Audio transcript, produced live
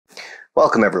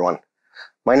Welcome everyone.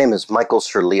 My name is Michael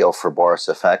Ciurleo for Boris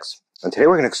FX, and today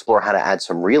we're going to explore how to add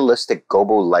some realistic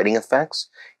Gobo lighting effects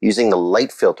using the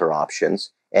light filter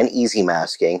options and easy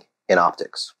masking in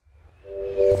Optics.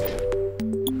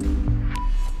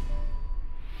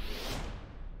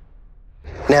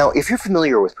 Now, if you're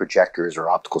familiar with projectors or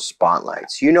optical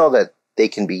spotlights, you know that they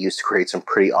can be used to create some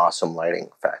pretty awesome lighting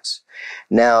effects.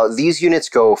 Now, these units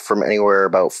go from anywhere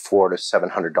about $400 to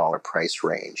 $700 price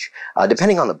range,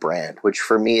 depending on the brand, which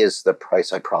for me is the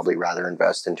price I'd probably rather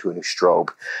invest into a new strobe.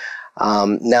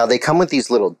 Now, they come with these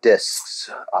little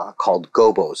discs called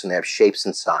Gobos, and they have shapes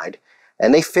inside,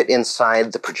 and they fit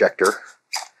inside the projector.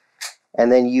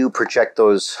 And then you project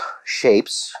those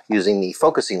shapes using the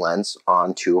focusing lens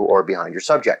onto or behind your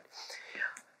subject.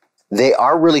 They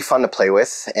are really fun to play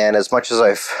with, and as much as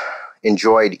I've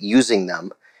enjoyed using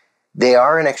them, they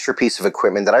are an extra piece of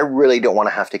equipment that I really don't want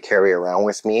to have to carry around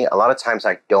with me. A lot of times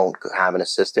I don't have an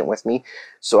assistant with me,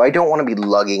 so I don't want to be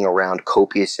lugging around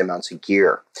copious amounts of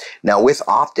gear. Now with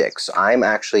Optics, I'm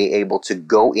actually able to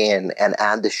go in and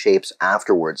add the shapes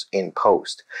afterwards in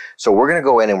post. So we're going to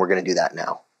go in and we're going to do that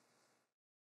now.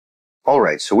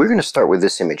 Alright, so we're going to start with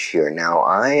this image here. Now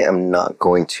I am not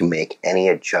going to make any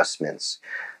adjustments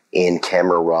in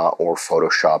Camera Raw or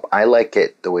Photoshop. I like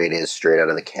it the way it is straight out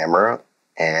of the camera,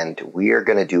 and we are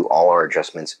going to do all our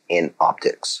adjustments in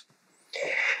Optics.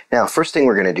 Now, first thing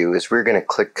we're going to do is we're going to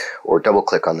click or double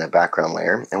click on the background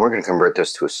layer, and we're going to convert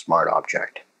this to a smart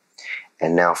object.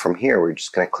 And now from here, we're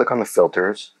just going to click on the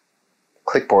filters,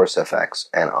 click Boris FX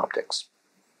and Optics.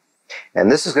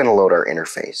 And this is going to load our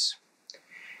interface.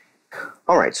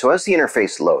 Alright, so as the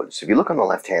interface loads, if you look on the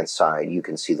left-hand side, you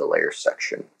can see the layers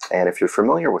section. And if you're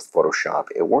familiar with Photoshop,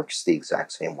 it works the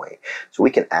exact same way. So we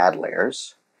can add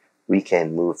layers, we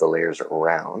can move the layers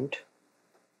around,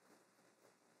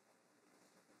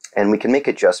 and we can make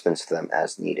adjustments to them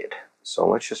as needed. So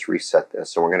let's just reset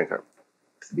this. So we're going to go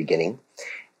to the beginning,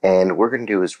 and what we're going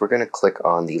to do is we're going to click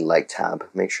on the Light tab,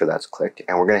 make sure that's clicked,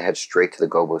 and we're going to head straight to the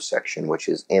Gobo section, which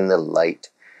is in the Light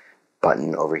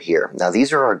button over here. Now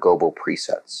these are our Gobo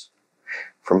presets.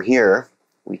 From here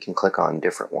we can click on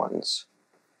different ones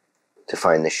to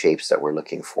find the shapes that we're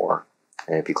looking for,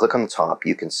 and if you click on the top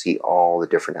you can see all the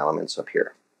different elements up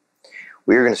here.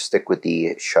 We are going to stick with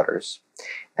the shutters,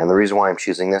 and the reason why I'm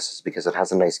choosing this is because it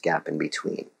has a nice gap in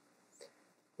between.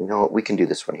 You know what, we can do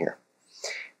this one here.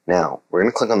 Now we're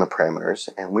going to click on the parameters,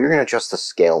 and we're going to adjust the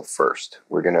scale first.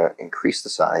 We're going to increase the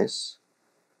size.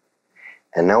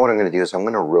 And now what I'm going to do is I'm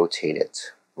going to rotate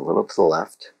it a little to the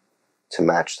left to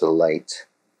match the light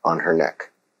on her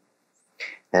neck.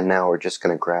 And now we're just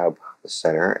going to grab the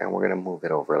center and we're going to move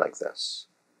it over like this.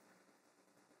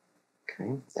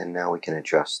 Okay, and now we can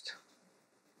adjust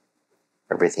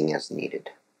everything as needed.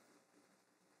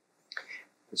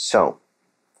 So,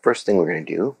 first thing we're going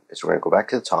to do is we're going to go back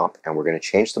to the top and we're going to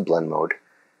change the blend mode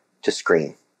to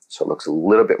screen so it looks a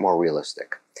little bit more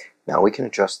realistic. Now we can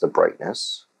adjust the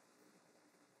brightness.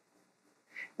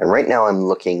 And right now I'm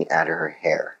looking at her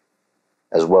hair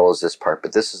as well as this part,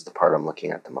 but this is the part I'm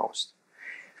looking at the most.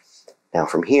 Now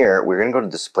from here, we're going to go to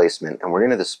displacement and we're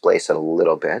going to displace it a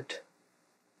little bit,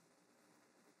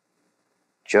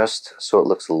 just so it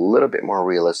looks a little bit more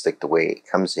realistic the way it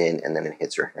comes in and then it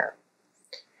hits her hair.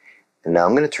 And now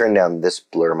I'm going to turn down this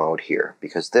blur mode here,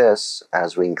 because this,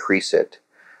 as we increase it,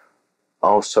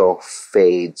 also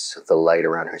fades the light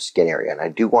around her skin area. And I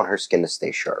do want her skin to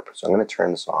stay sharp, so I'm going to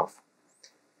turn this off.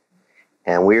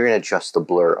 And we're going to adjust the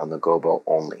blur on the Gobo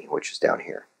only, which is down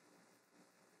here.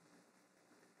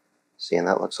 See, and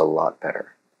that looks a lot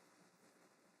better.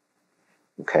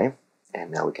 Okay, and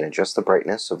now we can adjust the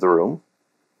brightness of the room.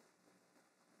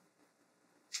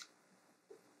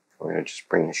 We're going to just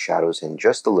bring the shadows in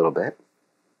just a little bit.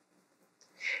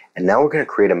 And now we're going to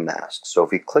create a mask. So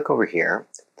if we click over here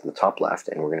to the top left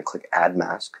and we're going to click Add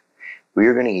Mask, we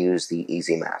are going to use the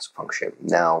Easy Mask function.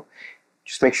 Now,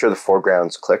 just make sure the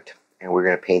foreground's clicked. And we're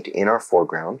going to paint in our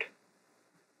foreground.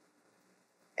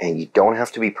 And you don't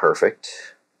have to be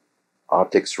perfect.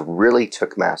 Optics really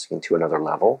took masking to another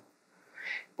level.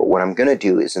 But what I'm going to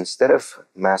do is, instead of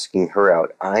masking her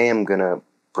out, I am going to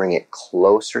bring it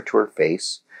closer to her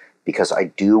face because I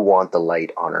do want the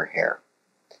light on her hair.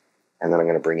 And then I'm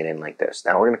going to bring it in like this.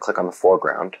 Now we're going to click on the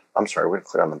foreground. I'm sorry, we're going to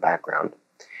click on the background.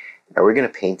 And we're going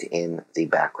to paint in the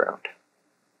background.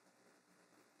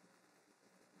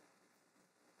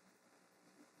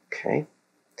 Okay,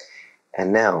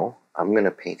 and now I'm going to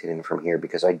paint it in from here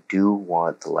because I do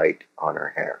want the light on her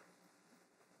hair.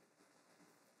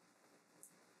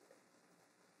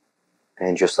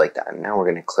 And just like that. And now we're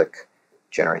going to click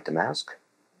Generate the Mask.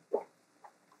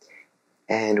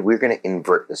 And we're going to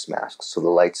invert this mask so the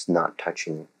light's not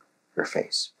touching her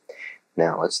face.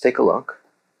 Now let's take a look,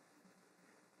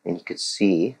 and you can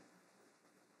see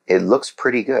it looks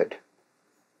pretty good.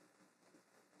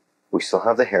 We still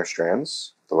have the hair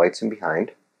strands, the light's in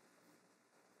behind,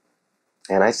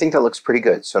 and I think that looks pretty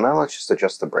good. So now let's just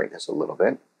adjust the brightness a little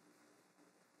bit.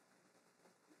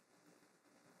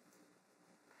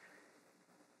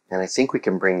 And I think we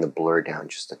can bring the blur down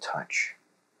just a touch.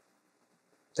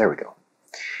 There we go.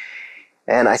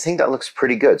 And I think that looks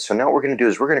pretty good. So now what we're going to do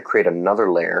is we're going to create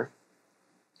another layer,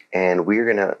 and we're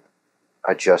going to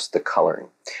adjust the coloring.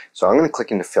 So I'm going to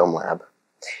click into Film Lab,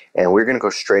 and we're going to go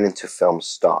straight into Film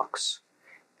Stocks.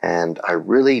 And I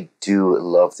really do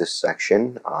love this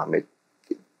section. It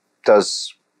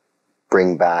does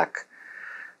bring back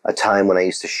a time when I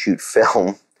used to shoot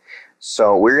film.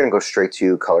 So we're going to go straight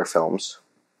to Color Films,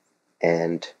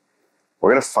 and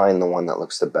we're going to find the one that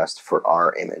looks the best for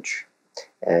our image.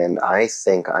 And I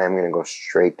think I am going to go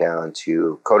straight down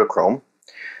to Kodachrome,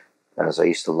 as I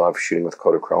used to love shooting with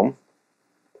Kodachrome.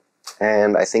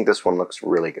 And I think this one looks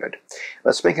really good.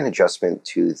 Let's make an adjustment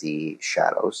to the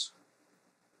shadows.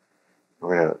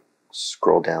 We're going to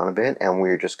scroll down a bit, and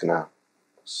we're just going to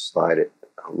slide it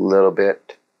a little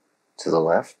bit to the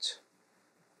left.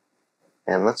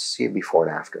 And let's see it before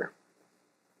and after.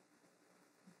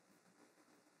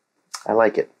 I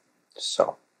like it.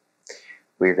 So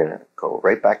we're going to go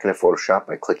right back into Photoshop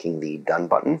by clicking the Done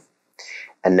button.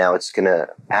 And now it's going to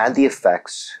add the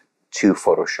effects to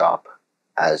Photoshop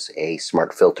as a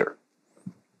smart filter.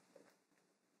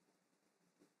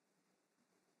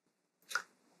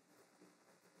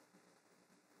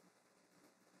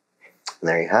 And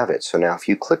there you have it. So now if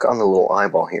you click on the little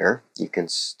eyeball here, you can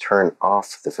turn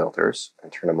off the filters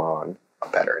and turn them on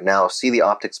better. Now see the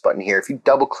optics button here. If you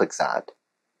double click that,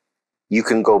 you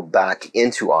can go back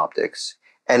into optics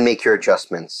and make your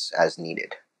adjustments as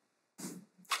needed.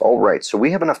 Alright, so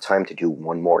we have enough time to do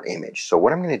one more image. So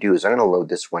what I'm going to do is I'm going to load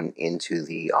this one into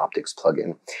the optics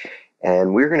plugin,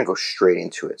 and we're going to go straight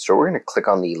into it. So we're going to click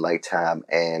on the light tab,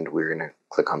 and we're going to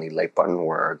click on the light button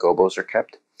where our gobos are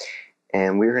kept.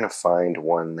 And we're going to find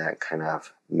one that kind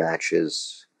of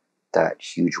matches that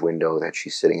huge window that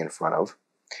she's sitting in front of.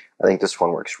 I think this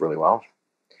one works really well.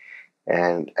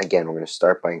 And again, we're going to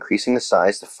start by increasing the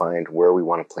size to find where we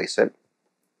want to place it.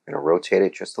 I'm going to rotate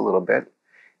it just a little bit.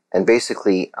 And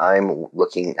basically, I'm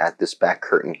looking at this back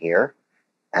curtain here,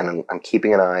 and I'm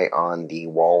keeping an eye on the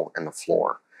wall and the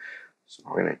floor. So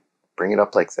we're going to bring it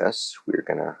up like this. We're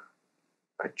going to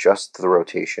adjust the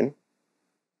rotation.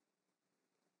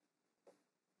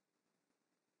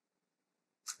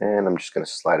 And I'm just going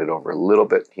to slide it over a little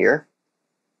bit here.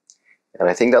 And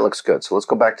I think that looks good. So let's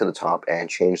go back to the top and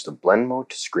change the blend mode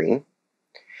to screen.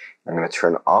 I'm going to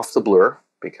turn off the blur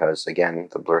because, again,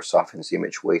 the blur softens the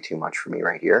image way too much for me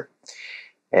right here.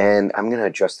 And I'm going to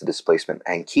adjust the displacement.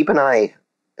 And keep an eye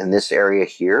in this area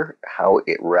here, how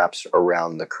it wraps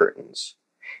around the curtains.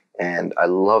 And I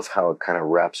love how it kind of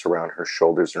wraps around her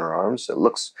shoulders and her arms. It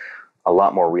looks a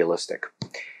lot more realistic.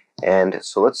 And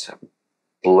so let's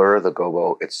blur the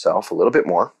gobo itself a little bit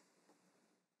more.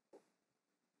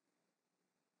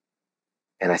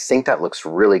 And I think that looks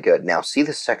really good. Now see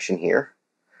this section here?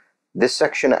 This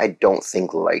section I don't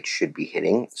think light should be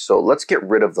hitting. So let's get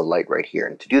rid of the light right here.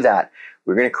 And to do that,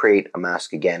 we're going to create a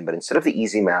mask again. But instead of the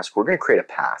easy mask, we're going to create a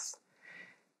path.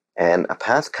 And a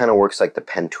path kind of works like the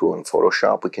pen tool in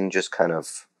Photoshop. We can just kind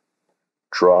of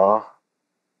draw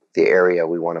the area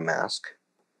we want to mask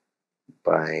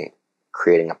by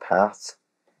creating a path.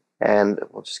 And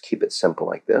we'll just keep it simple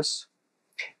like this.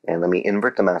 And let me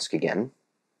invert the mask again.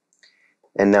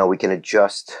 And now we can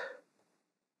adjust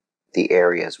the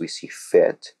area as we see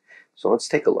fit. So let's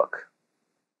take a look.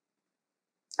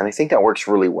 And I think that works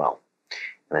really well.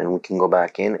 And then we can go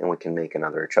back in and we can make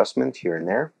another adjustment here and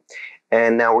there.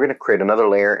 And now we're going to create another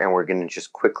layer, and we're going to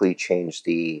just quickly change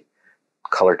the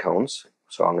color tones.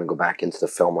 So I'm going to go back into the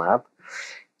Film Lab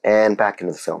and back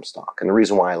into the film stock. And the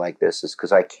reason why I like this is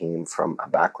because I came from a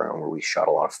background where we shot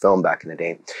a lot of film back in the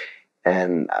day.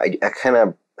 And I kind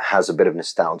of has a bit of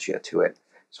nostalgia to it.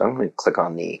 So I'm going to click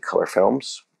on the color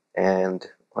films, and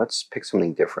let's pick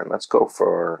something different. Let's go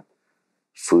for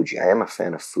Fuji. I am a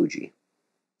fan of Fuji.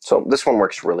 So this one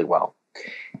works really well.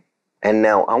 And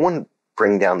now I want to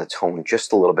bring down the tone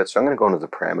just a little bit. So I'm going to go into the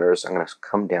parameters. I'm going to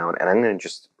come down, and I'm going to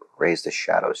just raise the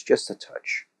shadows just a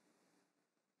touch,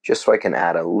 just so I can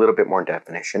add a little bit more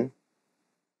definition.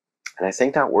 And I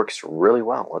think that works really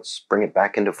well. Let's bring it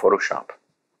back into Photoshop.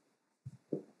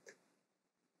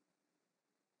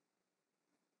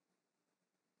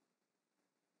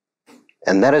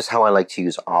 And that is how I like to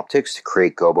use optics to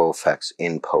create gobo effects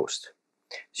in post.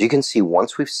 As you can see,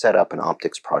 once we've set up an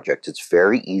optics project, it's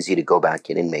very easy to go back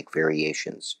in and make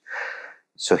variations.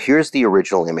 So here's the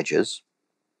original images.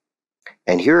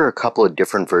 And here are a couple of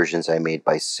different versions I made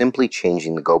by simply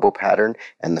changing the Gobo pattern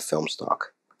and the film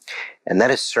stock. And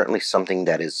that is certainly something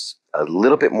that is a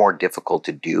little bit more difficult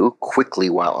to do quickly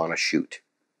while on a shoot.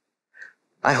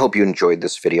 I hope you enjoyed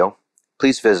this video.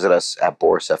 Please visit us at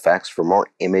Boris FX for more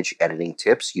image editing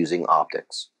tips using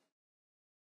optics.